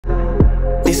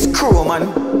crew, man.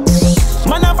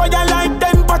 Man a fire like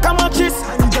 10 pack of matches.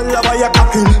 Angela why you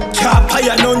copying? Can't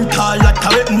fire none tall like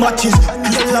how it matches.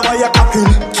 Angela why you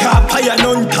copying? Can't fire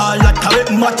none tall like how it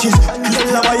matches.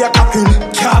 Angela why you copying?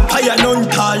 Can't fire none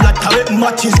tall like how it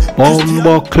matches.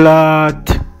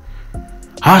 Bumbleclot.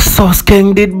 I saw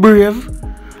Skeng did brave.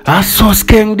 I saw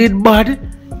Skeng did bad.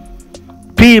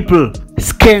 People,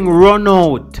 Skeng run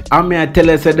out. I mean I tell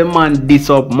you say the man this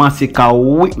up Masicka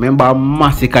Wikced. Remember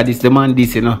Masicka this the man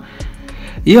this, you know.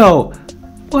 Yo,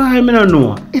 why me don't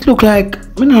know? It look like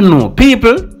me don't know.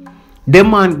 People, the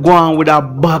man go on with a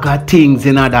bag of things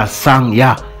in that song,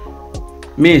 yeah.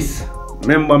 Miss,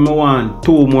 remember me want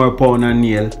 2 more pound of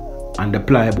nail and the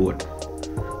plywood.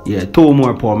 Yeah, 2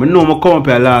 more pound. Me know me come up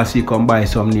here last week and buy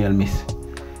some nail, miss.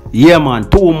 Yeah man,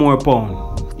 2 more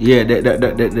pound. Yeah,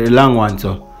 the long one,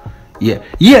 so. Yeah.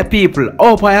 Yeah, people,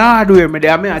 up I hardware me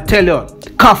there, I tell you,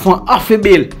 cough on half a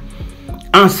bill.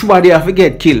 And somebody have to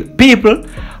get killed. People,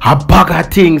 a bag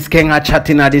of things can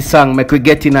chatting at the song, make we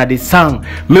get in at the song.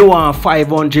 Me want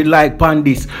 500 like on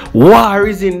this. War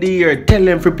is in the air, tell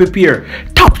them to prepare.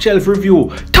 Top shelf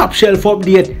review, top shelf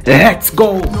update, let's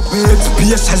go.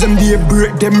 As them they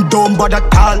break them down by the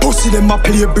tall. Pussy them a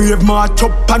play brave, march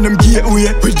up on them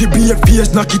gateway. With the beer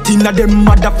face, knock it in at them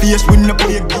mother face when they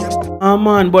play games. Oh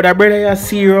man, but that brother you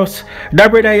serious.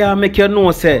 That brother you make you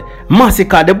know say,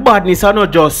 Masicka, the badness are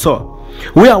not just so.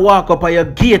 We are walk up at your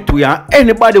gateway and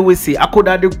anybody will see. I could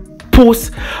have the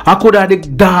post, I could have the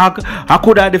dog, I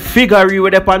could have the figure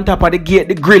with up on top of the gate,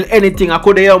 the grill, anything. I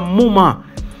could have your mama.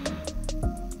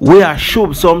 We are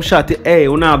shoot some shot. Hey,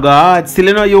 una go hard, still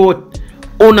you know you.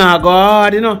 Una go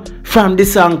hard, you know. From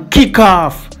this song kick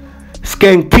off.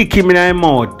 Skeng kick him in the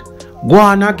mouth. Go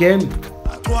on again.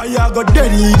 Why you go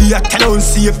dead idiot? I don't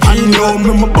see if I know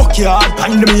me my backyard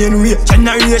and the main way.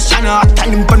 Generation I tell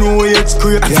him for no way it's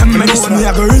great. And from medicine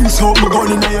I go ring so my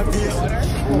gun in your face.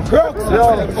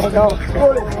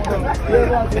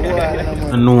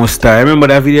 No star. Remember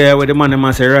that video where the man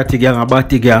them say ratty gang and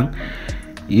batty gang?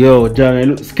 Yo, John,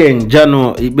 look Skeng,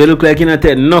 John, it look like you not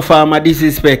take enough of my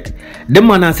disrespect. The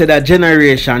man said that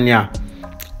generation, yeah.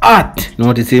 At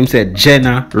notice him said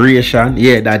generation,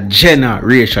 yeah, that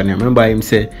generation, yeah. Remember him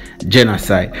say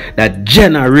genocide. That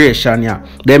generation, yeah,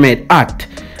 they made at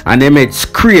and they made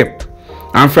scrape.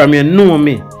 And from you know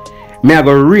me I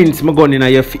go rinse my gun in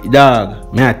your feet,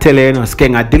 dog. Me I tell you, you know,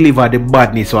 Skeng I deliver the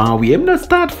badness one way. Him not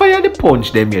start fire the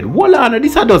punch them yet. Voila,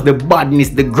 this are just the badness,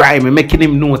 the grime, making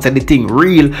him know that the thing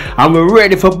real. And we're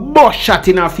ready for boss shot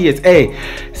in our face. Hey,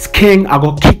 Skeng I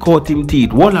go kick out him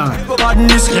teeth. Voila.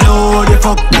 Badness low, they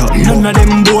fuck no. None of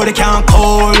them boy they can't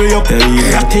call you up.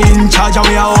 Rat in charge and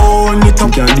we are on it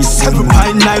up.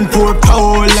 7.94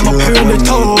 pound, let me turn the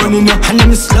tone in and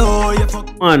then slow you fuck.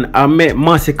 Man, I make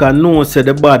Masicka know say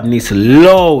the badness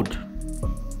loud.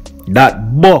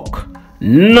 That buck.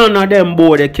 None of them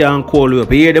boy they can call you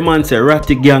up. You hear the man say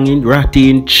ratty gang in,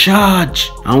 ratty in charge.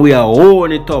 And we are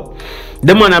holding it up.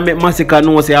 The man I make Masicka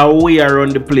know say how we are run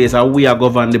the place, how we are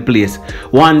govern the place.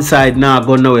 One side now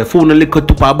go nowhere. Phone a little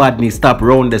tup of badness stop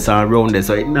round this and round this.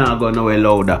 So it now go nowhere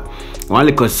louder. One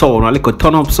little sound, one little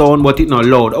turn up sound, but it not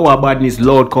loud. Our badness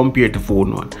loud compared to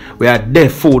phone one. We are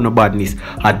deaf phone no badness.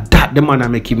 And that the man I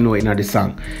make him know in the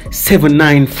song.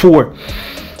 794.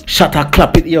 Shut a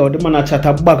clap it, yo. The man a chat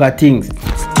a bag of things.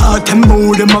 Start them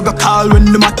move, them a go call when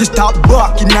the matter start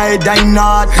barking. I die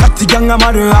not. Got the gang a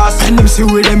mother ass. And them see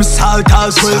with them salt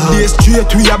all 12 days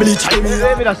straight. We have the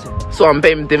time. So I'm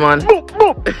empty, man.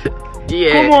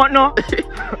 Yeah. Come on now.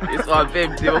 This one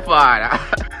empty before.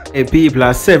 Hey people,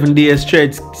 are 7 days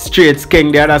straight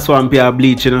Skeng there. That's why I'm here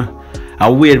bleach, you know. I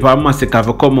wait for Masicka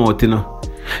to come out, you know.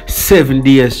 7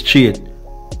 days straight.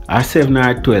 Or 7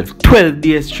 or 12. 12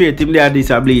 days straight him there this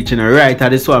a bleach, you know. Right at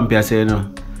the swamp here, say, you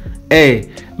know.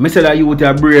 Hey, me say that you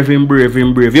are brave and brave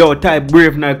and brave. Yo, type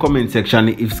brave in the comment section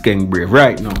if Skeng brave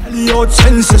right now. Yo,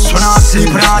 senses when I sleep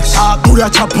and I talk. We a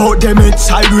chop out them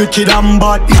inside wicked and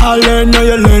bad. Now learn, now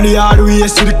you learn the hard way.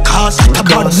 See the cost. The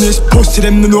badness posted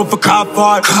them to know for car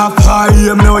far. Car far,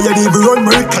 you know you leave run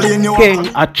miracle in your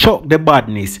Skeng a chuck the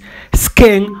badness.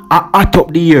 Skeng a hot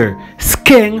up the air.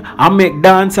 Skeng a make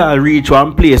dancer reach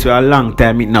one place where a long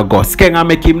time it not go. Skeng a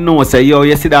make him know say yo,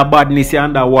 you see that badness you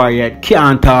and that warrior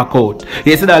can't talk out.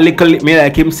 You see that little me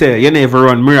like him say you never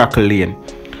run miracle lane.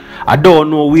 I don't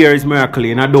know where is miracle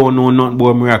lane. I don't know nothing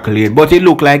about miracle lane. But it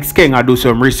look like Skeng I do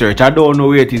some research. I don't know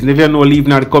where it is. If you know, leave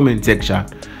in the comment section.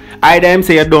 Either him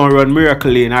say you don't run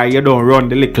miracle lane or you don't run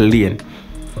the little lane.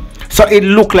 So it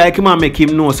look like him and make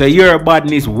him know say your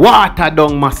badness water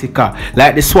down Masicka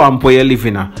like the swamp where you live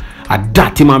in. And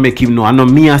that him a make him know. I know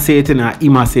me I say it and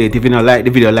him I say it. If you don't like the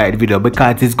video,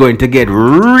 because it's going to get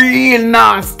real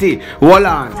nasty. Hold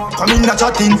on. Come in the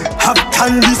chatting, have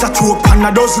candies at two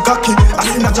panados kaki. I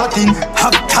seen the chatting,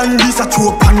 have candies at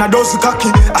two panados kaki.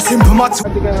 I simple match.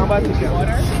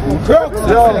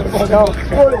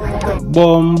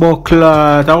 Bumbo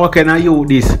clot. How can I use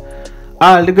this?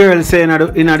 All the girls saying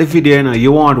in the video, you know,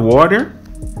 you want water?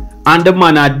 And the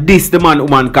man at this, the man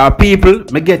woman, cause people,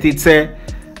 me get it say,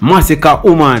 Masicka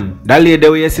woman, that lady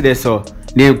where you see there so,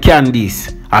 named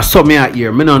Candice. I saw me at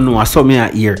ear, me don't know, I saw me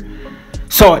at ear.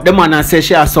 So the man say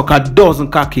she has suck a dozen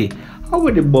cocky. How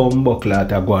would the bumbo clot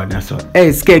go on so? Hey,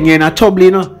 Skeng, you in a trouble,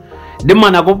 you know? The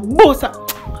man a go boss.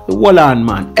 Hold on,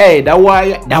 man. Hey, that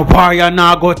warrior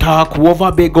now go talk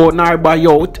over big out nor by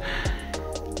out.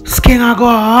 Skeng a go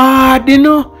hard, you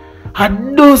know? A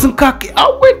dozen cocky.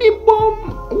 How would the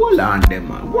bum? Hold on, them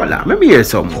man. Hold on. Let me hear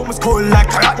some more.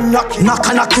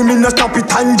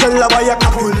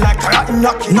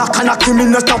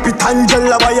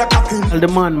 The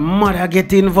man mother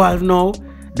get involved now.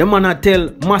 The man a tell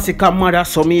Masicka mother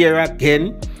some here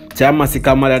again. Say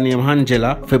Masicka mother named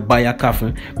Angela for buy a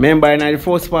coffee. Remember in the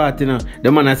first part, you know,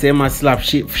 the man a say ma slap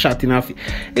shot in her face.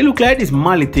 It look like this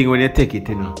Mali thing when you take it,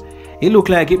 you know. It look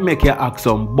like it make you act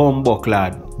some bumbo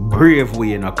clad brave way,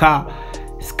 you know. Cause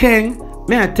Skeng,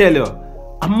 may I tell you,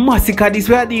 a Masicka this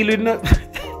way I deal with no.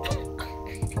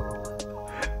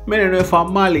 I don't know if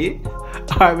I'm Mali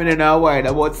or I don't know why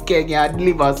about Skeng you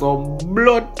deliver some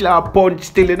blood clot punch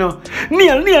still, you know.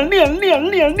 Kneel.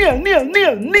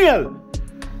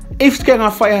 If Skeng a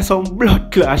fire some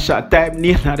blood clot shot time,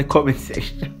 kneel in the comment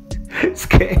section.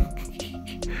 Skeng.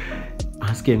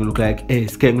 And Skeng look like, hey,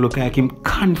 Skeng look like him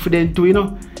confident too, you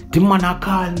know. The man a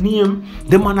call name,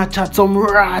 the man a chat some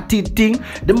ratty thing,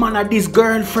 the man a this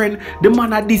girlfriend, the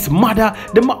man a this mother,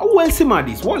 the man, who else him a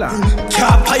this? Voila.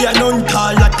 Can't pay a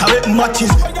non-tall like how it matches.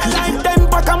 Like 10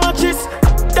 pack of matches.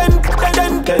 10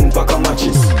 pack of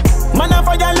matches. Man a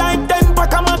fire like 10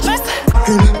 pack of matches.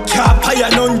 Can't pay a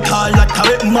non-tall like how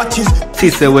it matches. See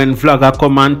say when vlogger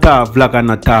come and talk, vlogger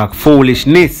not talk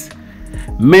foolishness.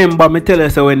 Remember me tell you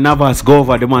say when Navas go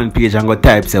over the man page and go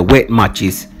type say wet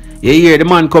matches. You hear the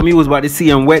man come use but the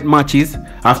same wet matches.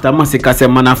 After Masicka say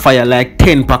man a fire like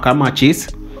 10 pack of matches.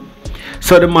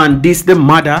 So the man this the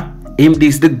mother, him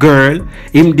this the girl,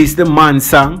 him this the man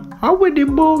song. How with the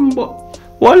bumbo?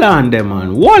 Hold on them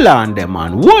man, hold on them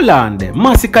man, hold on them.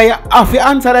 Masicka you have to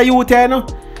answer the youth you know.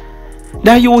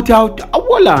 The youth out,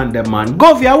 hold on them man.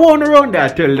 Govy I want around there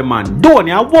tell the man.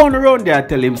 Donny I want around there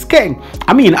tell him Skeng.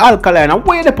 I mean Alkaline I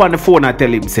wait up on the phone and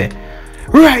tell him say.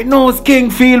 Right now, Skeng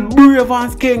feel brave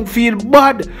and Skeng feel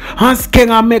bad. And Skeng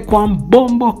a make one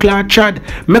bumbo clot chad.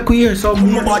 Make we hear some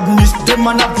more badness, them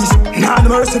man have this. Nah,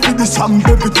 mercy for this and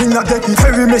everything I take it.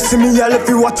 Very messy me, I'll if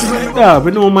you watch it. Yeah,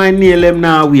 we don't mind nail them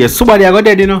now. We somebody a go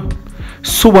dead, you know.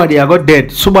 Somebody a go dead.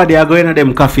 Somebody a go in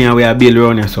them coffee and we a build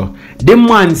around here. So the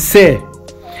man say,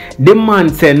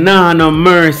 nah, no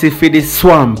mercy for the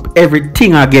swamp.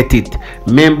 Everything I get it.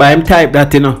 Remember him type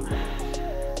that, you know.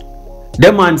 The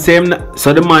man say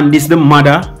so the man this the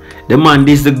mother, the man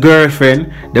this the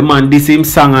girlfriend, the man this him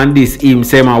song and this him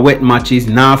say my wet matches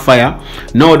now fire.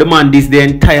 Now the man this the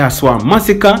entire swamp.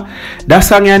 Masicka, that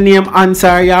song your name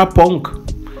answer ya punk.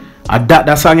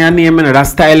 That song your name, you know, that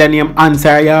style your name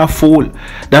answer ya fool.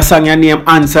 That song your name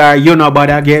answer you know bad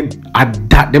again.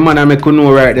 That the man I make you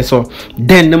know right there. So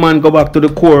then the man go back to the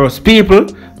chorus. People,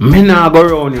 me nah go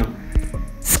around you.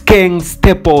 Skeng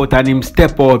step out and him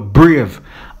step out brave.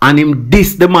 And him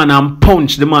diss the man and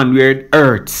punch the man where it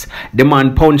hurts. The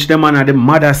man punch the man at the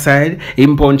mother side.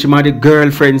 Him punch him at the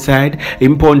girlfriend side.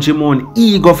 Him punch him on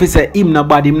ego. If he say him not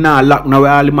bad, him not lock now.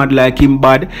 All him mad like him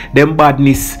bad. Them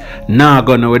badness nah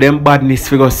go now. Them badness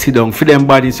figure sit down. For them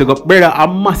badness figure. Brother, a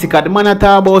Masicka. The man a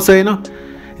talk about so you know.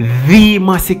 The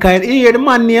Masicka. You hear the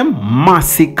man name?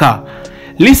 Masicka.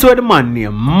 Listen to the man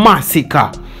name.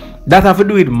 Masicka. That have to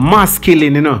do with mass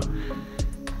killing you know.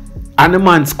 And the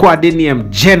man squad the name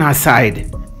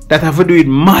genocide. That have to do with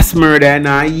mass murder and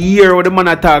I hear how the man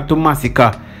attack to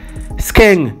Masicka.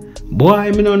 Skeng,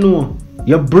 boy, me don't know.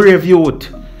 You're brave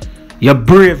youth. You're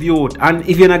brave youth. And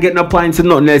if you're not getting no points in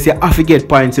nothing else, you have to get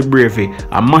points in bravery.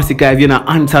 And Masicka, if you're not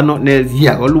answer nothing else,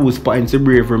 you will lose points in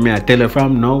bravery. Me I tell you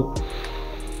from now.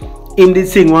 Him did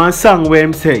sing one song where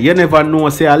him say, you never know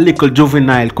say a little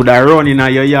juvenile could have run in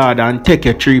your yard and take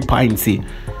your 3 pints. He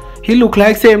look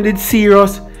like say him did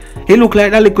serious. He look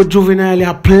like that little juvenile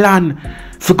a plan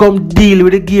to come deal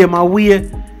with the game away.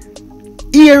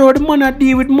 Here how the man a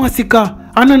deal with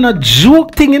Masicka. And on a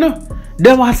joke thing, you know.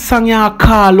 There was song you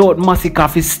call out Masicka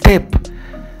for step.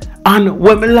 And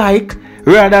when me like,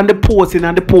 Rather than the posting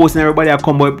and everybody a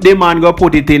come up, the man go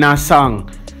put it in a song.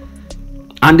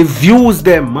 And the views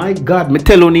them, my God, me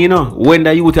tell you, when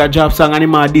the youth a drop song and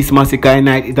him this Masicka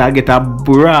night, it'll get a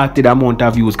brated amount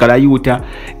of views. Cause the youth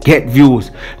get views.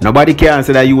 Nobody can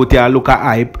say the youth look at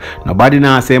hype. Nobody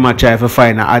now say him a try to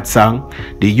find a hot song.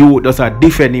 The youth does a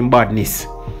defend him badness.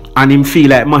 And him feel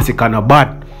like Masicka no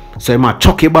bad. So him a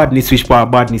chuck your badness which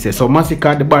part badness. So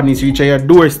Masicka the badness reach your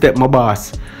doorstep, my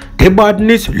boss. The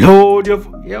badness load of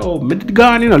yo, me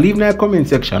gone, leave in the comment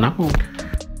section.